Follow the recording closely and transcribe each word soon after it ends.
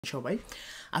সবাই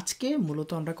আজকে মূলত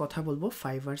আমরা কথা বলবো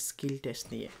ফাইবার স্কিল টেস্ট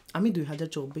নিয়ে। আমি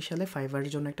 2024 সালে ফাইবারের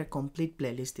জন্য একটা কমপ্লিট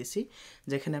প্লেলিস্ট দিছি,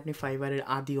 যেখানে আপনি ফাইবারের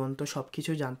আদি অন্ত সব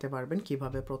কিছু জানতে পারবেন,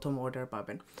 কিভাবে প্রথম অর্ডার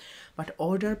পাবেন। বাট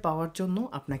অর্ডার পাওয়ার জন্য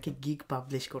আপনাকে গিগ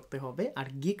পাবলিশ করতে হবে, আর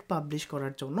গিগ পাবলিশ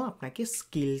করার জন্য আপনাকে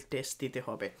স্কিল টেস্ট দিতে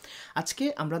হবে। আজকে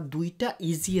আমরা দুইটা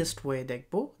ইজিয়েস্ট ওয়ে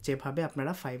দেখব যেভাবে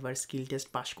আপনারা ফাইবার স্কিল টেস্ট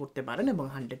পাস করতে পারেন, এবং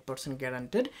 100%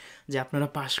 গ্যারান্টেড যে আপনারা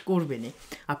পাস করবেনই,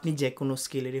 আপনি যে কোনো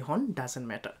স্কিলেরই হন, ডাজেন্ট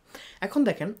ম্যাটার। এখন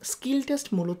দেখেন স্কিল টেস্ট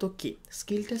মূলত কি।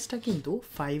 স্কিল টেস্টটা কিন্তু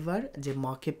ফাইবার যে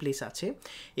মার্কেট প্লেস আছে,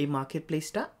 এই মার্কেট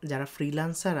প্লেসটা যারা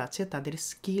ফ্রিল্যান্সার আছে তাদের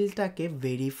স্কিলটাকে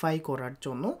ভেরিফাই করার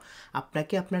জন্য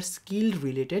আপনাকে আপনার স্কিল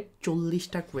রিলেটেড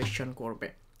 40টা কোয়েশ্চন করবে।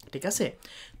 ঠিক আছে,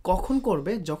 কখন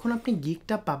করবে? যখন আপনি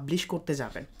গিগটা পাবলিশ করতে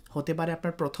যাবেন। হতে পারে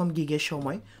আপনার প্রথম গিগের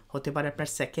সময়, হতে পারে আপনার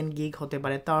সেকেন্ড গিগ, হতে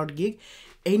পারে থার্ড গিগ।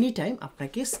 এনি টাইম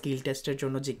আপনাকে স্কিল টেস্টের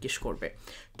জন্য জিজ্ঞেস করবে।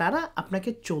 তারা আপনাকে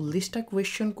 40টা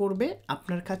কোয়েশ্চন করবে,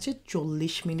 আপনার কাছে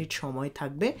 40 মিনিট সময়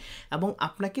থাকবে, এবং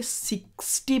আপনাকে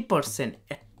 60%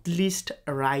 অ্যাটলিস্ট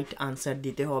রাইট আনসার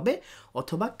দিতে হবে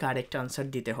অথবা কারেক্ট আনসার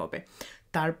দিতে হবে।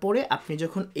 তারপরে আপনি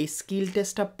যখন এই স্কিল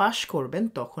টেস্টটা পাস করবেন,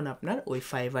 তখন আপনার ওই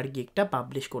ফাইবার গিগটা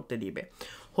পাবলিশ করতে দিবে।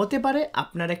 হতে পারে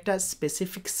আপনার একটা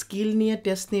স্পেসিফিক স্কিল নিয়ে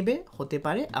টেস্ট নেবে, হতে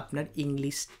পারে আপনার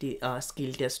ইংলিশ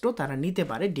স্কিল টেস্টও তারা নিতে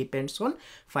পারে। ডিপেন্ডস অন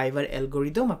ফাইবার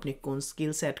অ্যালগোরিদম, আপনি কোন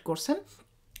স্কিল সেট করছেন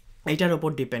এইটার ওপর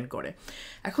ডিপেন্ড করে।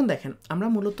 এখন দেখেন, আমরা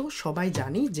মূলত সবাই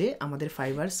জানি যে আমাদের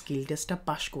ফাইবার স্কিল টেস্টটা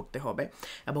পাস করতে হবে,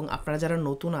 এবং আপনারা যারা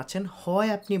নতুন আছেন, হয়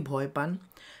আপনি ভয় পান,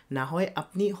 না হয়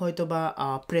আপনি হয়তো বা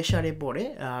প্রেশারে পড়ে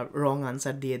রং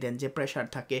আনসার দিয়ে দেন, যে প্রেশার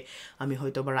থাকে আমি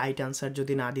হয়তো বা রাইট আনসার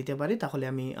যদি না দিতে পারি তাহলে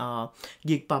আমি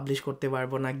গিগ পাবলিশ করতে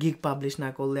পারবো না, গিগ পাবলিশ না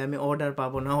করলে আমি অর্ডার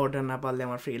পাবো না, অর্ডার না পারলে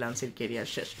আমার ফ্রিল্যান্সের কেরিয়ার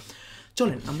শেষ।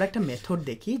 চলেন আমরা একটা মেথড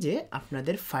দেখি যে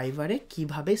আপনাদের ফাইবারে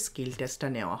কিভাবে স্কিল টেস্টটা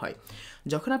নেওয়া হয়।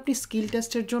 যখন আপনি স্কিল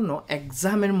টেস্টের জন্য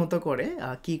এক্সামের মতো করে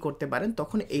কি করতে পারেন,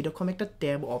 তখন এইরকম একটা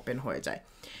ট্যাব ওপেন হয়ে যায়।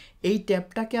 এই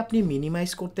ট্যাবটাকে আপনি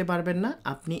মিনিমাইজ করতে পারবেন না,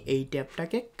 আপনি এই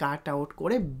ট্যাবটাকে কাট আউট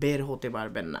করে বের হতে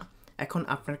পারবেন না। এখন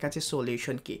আপনার কাছে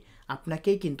সলিউশন কি?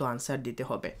 আপনাকেই কিন্তু আনসার দিতে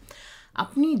হবে।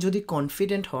 আপনি যদি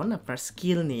কনফিডেন্ট হন আপনার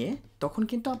স্কিল নিয়ে, তখন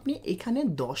কিন্তু আপনি এখানে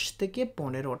 10 থেকে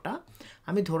 15টা,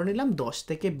 আমি ধরে নিলাম 10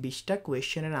 থেকে 20টা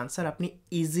কোয়েশ্চেনের আনসার আপনি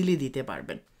ইজিলি দিতে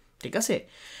পারবেন। ঠিক আছে,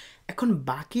 এখন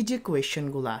বাকি যে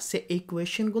কোয়েশ্চেনগুলো আছে, এই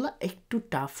কোয়েশ্চেনগুলো একটু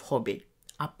টাফ হবে।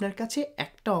 আপনার কাছে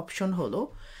একটা অপশন হলো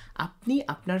আপনি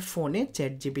আপনার ফোনে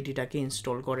চ্যাট জিপিটিটাকে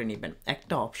ইনস্টল করে নেবেন।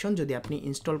 একটা অপশন, যদি আপনি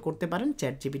ইনস্টল করতে পারেন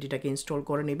চ্যাট জিপিটিটাকে ইনস্টল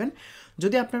করে নেবেন।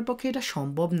 যদি আপনার পক্ষে এটা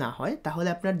সম্ভব না হয়, তাহলে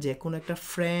আপনার যে কোনো একটা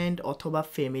ফ্রেন্ড অথবা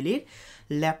ফ্যামিলির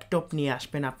ল্যাপটপ নিয়ে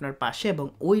আসবেন আপনার পাশে, এবং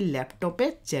ওই ল্যাপটপে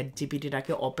চ্যাট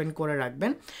জিপিটিটাকে ওপেন করে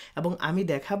রাখবেন, এবং আমি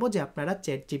দেখাবো যে আপনারা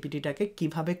চ্যাট জিপিটিটাকে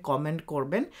কীভাবে কমেন্ট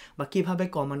করবেন বা কীভাবে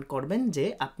কমেন্ট করবেন যে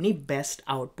আপনি বেস্ট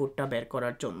আউটপুটটা বের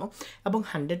করার জন্য, এবং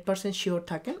 100% শিওর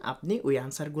থাকেন আপনি ওই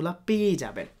আনসারগুলো পেয়ে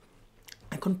যাবেন।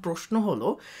 এখন প্রশ্ন হলো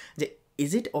যে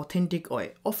is it authentic way?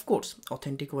 Of course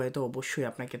authentic way তো অবশ্যই,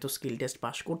 আপনাকে তো স্কিল টেস্ট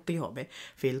পাস করতেই হবে।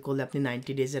 ফেল করলে আপনি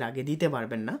 90 ডেজের আগে দিতে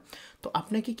পারবেন না। তো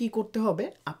আপনাকে কি করতে হবে?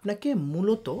 আপনাকে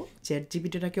মূলত চ্যাট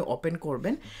জিপিটিটাকে ওপেন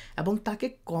করবেন এবং তাকে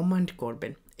কমান্ড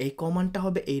করবেন। এই কমান্ডটা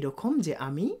হবে এইরকম যে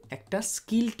আমি একটা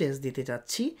স্কিল টেস্ট দিতে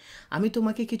যাচ্ছি, আমি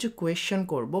তোমাকে কিছু কোয়েশ্চেন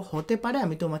করব, হতে পারে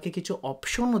আমি তোমাকে কিছু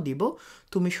অপশনও দিব,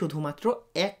 তুমি শুধুমাত্র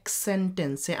এক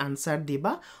সেন্টেন্সে আনসার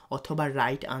দিবা অথবা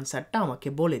রাইট আনসারটা আমাকে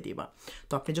বলে দিবা।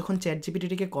 তো আপনি যখন চ্যাট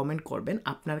জিপিটিকে কমেন্ট করবেন,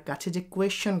 আপনার কাছে যে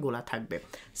কোয়েশ্চেনগুলো থাকবে,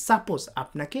 সাপোজ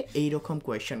আপনাকে এইরকম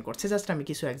কোয়েশ্চেন করছে, জাস্ট আমি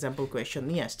কিছু এক্সাম্পল কোয়েশ্চেন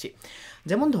নিয়ে আসছি।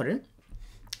 যেমন ধরেন,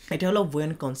 এটা হলো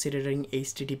when considering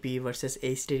HTTP versus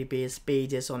HTTPS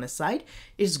pages on a site,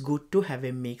 it's good to have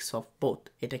a mix of both.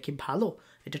 এটা কি ভালো?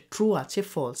 এটা ট্রু আছে,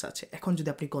 ফলস আছে। এখন যদি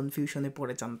আপনি কনফিউশনে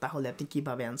পড়ে যান, তাহলে আপনি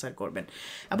কিভাবে অ্যান্সার করবেন?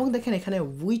 এবং দেখেন এখানে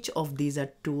which of these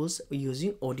are tools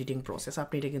using auditing process,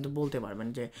 আপনি এটা কিন্তু বলতে পারবেন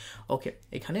যে ওকে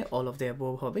এখানে all of the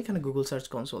above হবে, এখানে গুগল সার্চ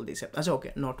কনসোল দিছে। আচ্ছা ওকে,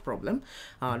 not a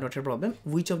problem.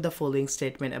 which of the following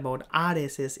statement about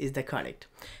RSS is the correct?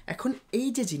 এখন এই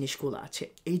যে জিনিসগুলো আছে,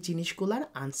 এই জিনিসগুলোর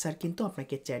আনসার কিন্তু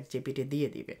আপনাকে চ্যাট জিপিটি দিয়ে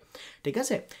দিবে। ঠিক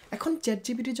আছে, এখন চ্যাট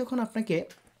জিপিটি যখন আপনাকে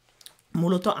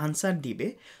মূলত আনসার দিবে,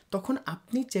 তখন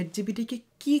আপনি চ্যাট জিপিটিকে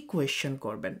কী কোয়েশ্চেন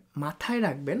করবেন মাথায়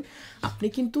রাখবেন। আপনি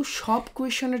কিন্তু সব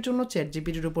কোয়েশ্চেনের জন্য চ্যাট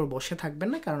জিপিটির উপর বসে থাকবেন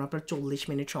না, কারণ আপনার 40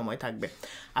 মিনিট সময় থাকবে।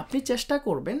 আপনি চেষ্টা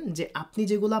করবেন যে আপনি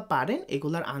যেগুলো পারেন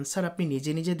এগুলার আনসার আপনি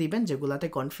নিজে নিজে দিবেন, যেগুলাতে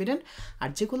কনফিডেন্ট। আর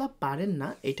যেগুলো পারেন না,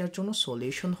 এটার জন্য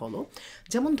সলিউশন হলো,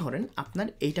 যেমন ধরেন আপনার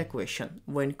এইটা question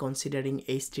when considering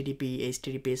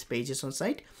HTTPS pages on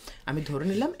site, আমি ধরে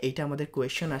নিলাম এইটা আমাদের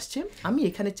কোয়েশ্চেন আসছে, আমি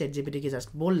এখানে চ্যাট জিপিটিকে জাস্ট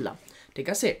বললাম, ঠিক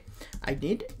আছে,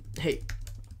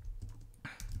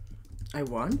 I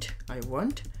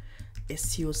want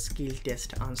SEO skill test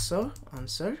answer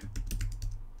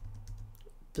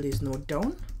please note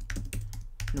down.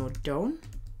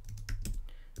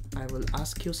 I will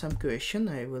ask you some question.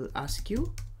 I will ask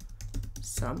you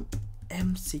some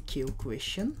MCQ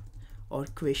question or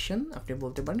question, আপনি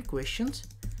বলতে পারেন questions.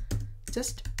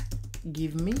 Just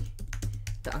give me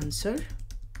the answer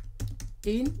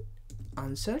in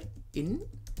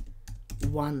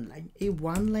one line. এই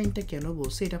one লাইনটা কেন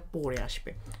বলছি এটা পরে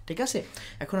আসবে, ঠিক আছে?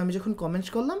 এখন আমি যখন কমেন্টস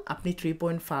করলাম আপনি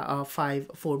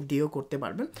 3.54 দিয়েও করতে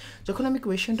পারবেন। যখন আমি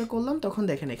কোয়েশ্চেনটা করলাম তখন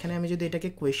দেখেন এখানে আমি যদি এটাকে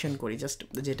কোয়েশ্চেন করি, জাস্ট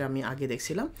যেটা আমি আগে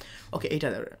দেখছিলাম, ওকে এটা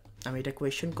আমি এটা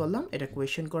কোয়েশ্চেন করলাম, এটা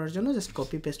কোয়েশ্চেন করার জন্য জাস্ট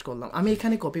কপি পেস্ট করলাম। আমি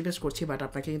এখানে কপি পেস্ট করছি, বাট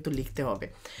আপনাকে কিন্তু লিখতে হবে।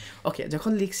 ওকে,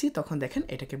 যখন লিখছি তখন দেখেন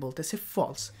এটাকে বলতেছে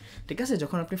ফলস, ঠিক আছে?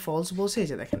 যখন আপনি ফলস বলছে, এই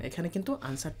যে দেখেন এখানে কিন্তু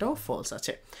আনসারটাও ফলস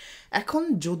আছে। এখন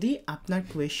যদি আপনার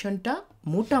কোয়েশ্চেনটা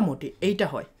মোটামুটি এইটা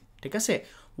হয়, ঠিক আছে,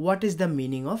 what is the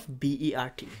meaning of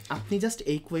BERT, আপনি জাস্ট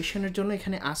এই কোয়েশ্চেনের জন্য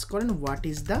এখানে আস্ক করেন what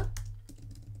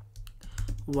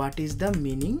is the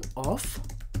meaning of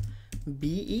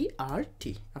BERT,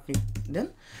 আপনি দেন,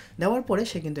 দেওয়ার পরে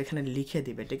সে কিন্তু এখানে লিখে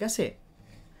দিবে, ঠিক আছে?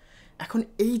 এখন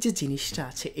এই যে জিনিসটা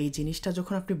আছে, এই জিনিসটা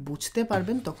যখন আপনি বুঝতে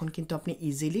পারবেন তখন কিন্তু আপনি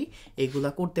ইজিলি এগুলা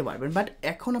করতে পারবেন। বাট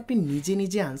এখন আপনি নিজে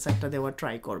নিজে আনসারটা দেওয়া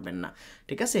ট্রাই করবেন না,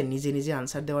 ঠিক আছে? নিজে নিজে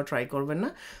আনসার দেওয়া ট্রাই করবেন না।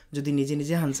 যদি নিজে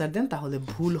নিজে আনসার দেন তাহলে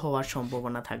ভুল হওয়ার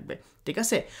সম্ভাবনা থাকবে, ঠিক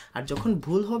আছে? আর যখন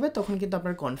ভুল হবে তখন কিন্তু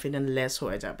আপনার কনফিডেন্স লেস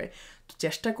হয়ে যাবে। তো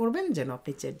চেষ্টা করবেন যেন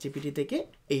আপনি ChatGPT থেকে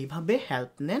এইভাবে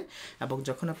হেল্প নেন, এবং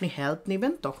যখন আপনি হেল্প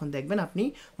নেবেন তখন দেখবেন আপনি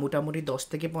মোটামুটি 10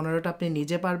 থেকে 15টা আপনি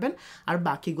নিজে পারবেন, আর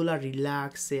বাকিগুলো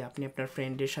রিল্যাক্সে আপনি আপনার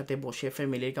ফ্রেন্ডের সাথে বসে,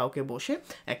 ফ্যামিলির কাউকে বসে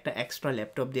একটা এক্সট্রা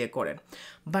ল্যাপটপ দিয়ে করেন।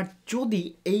 বাট যদি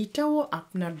এইটাও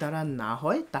আপনার দ্বারা না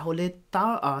হয় তাহলে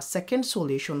সেকেন্ড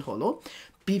সলিউশন হলো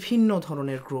বিভিন্ন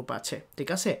ধরনের গ্রুপ আছে, ঠিক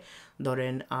আছে?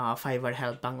 ধরেন ফাইবার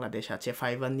হেল্প বাংলাদেশ আছে,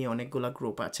 ফাইবার নিয়ে অনেকগুলো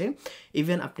গ্রুপ আছে।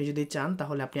 ইভেন আপনি যদি চান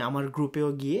তাহলে আপনি আমার গ্রুপেও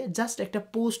গিয়ে জাস্ট একটা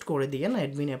পোস্ট করে দিয়ে না,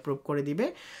 অ্যাডমিন অ্যাপ্রুভ করে দিবে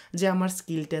যে আমার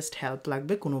স্কিল টেস্ট হেল্প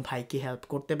লাগবে, কোনো ভাইকে হেল্প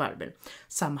করতে পারবেন।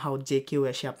 সামহাউ যে কেউ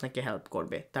এসে আপনাকে হেল্প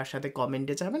করবে, তার সাথে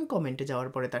কমেন্টে যাবেন, কমেন্টে যাওয়ার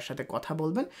পরে তার সাথে কথা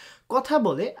বলবেন, কথা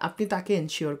বলে আপনি তাকে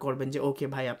এনশিওর করবেন যে ওকে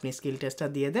ভাই আপনি স্কিল টেস্টটা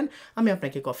দিয়ে দেন, আমি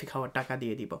আপনাকে কফি খাওয়ার টাকা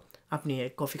দিয়ে দিব। আপনি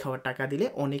কফি খাওয়ার টাকা দিলে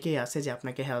অনেকেই আছে যে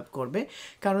আপনাকে হেল্প করবে,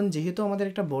 কারণ যেহেতু আমাদের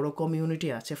একটা বড় কমিউনিটি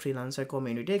আছে, ফ্রিল্যান্সার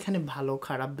কমিউনিটি, এখানে ভালো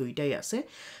খারাপ দুইটাই আছে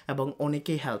এবং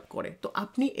অনেকেই হেল্প করে। তো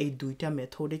আপনি এই দুইটা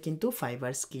মেথডে কিন্তু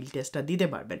ফাইবার স্কিল টেস্টটা দিতে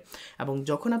পারবেন, এবং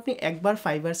যখন আপনি একবার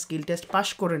ফাইবার স্কিল টেস্ট পাস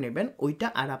করে নেবেন ওইটা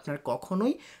আর আপনার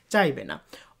কখনোই চাইবে না।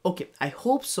 ওকে, আই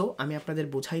হোপ সো আমি আপনাদের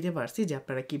বোঝাইতে পারছি যে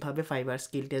আপনারা কীভাবে ফাইবার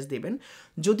স্কিল টেস্ট দেবেন।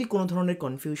 যদি কোনো ধরনের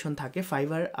কনফিউশন থাকে,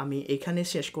 ফাইবার আমি এখানে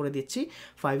শেষ করে দিচ্ছি।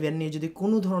 ফাইবার নিয়ে যদি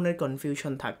কোনো ধরনের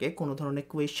কনফিউশন থাকে, কোনো ধরনের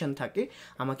কোয়েশ্চেন থাকে,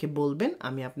 আমাকে বলবেন,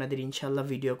 আমি আপনাদের ইনশাল্লাহ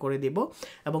ভিডিও করে দেব,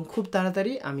 এবং খুব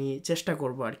তাড়াতাড়ি আমি চেষ্টা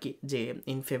করব আর কি যে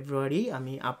ইন ফেব্রুয়ারি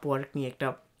আমি আপওয়ার্ক নিয়ে একটা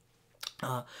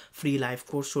ফ্রি লাইভ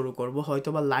কোর্স শুরু করব, হয়তো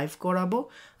বা লাইভ করাবো,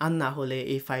 আর না হলে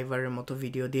এই ফাইবারের মতো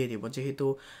ভিডিও দিয়ে দেবো, যেহেতু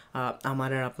আমার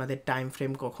আর আপনাদের টাইম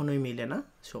ফ্রেম কখনোই মিলে না।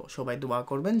 সবাই দোয়া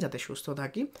করবেন যাতে সুস্থ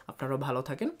থাকি, আপনারাও ভালো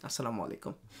থাকেন। আসসালামু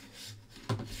আলাইকুম।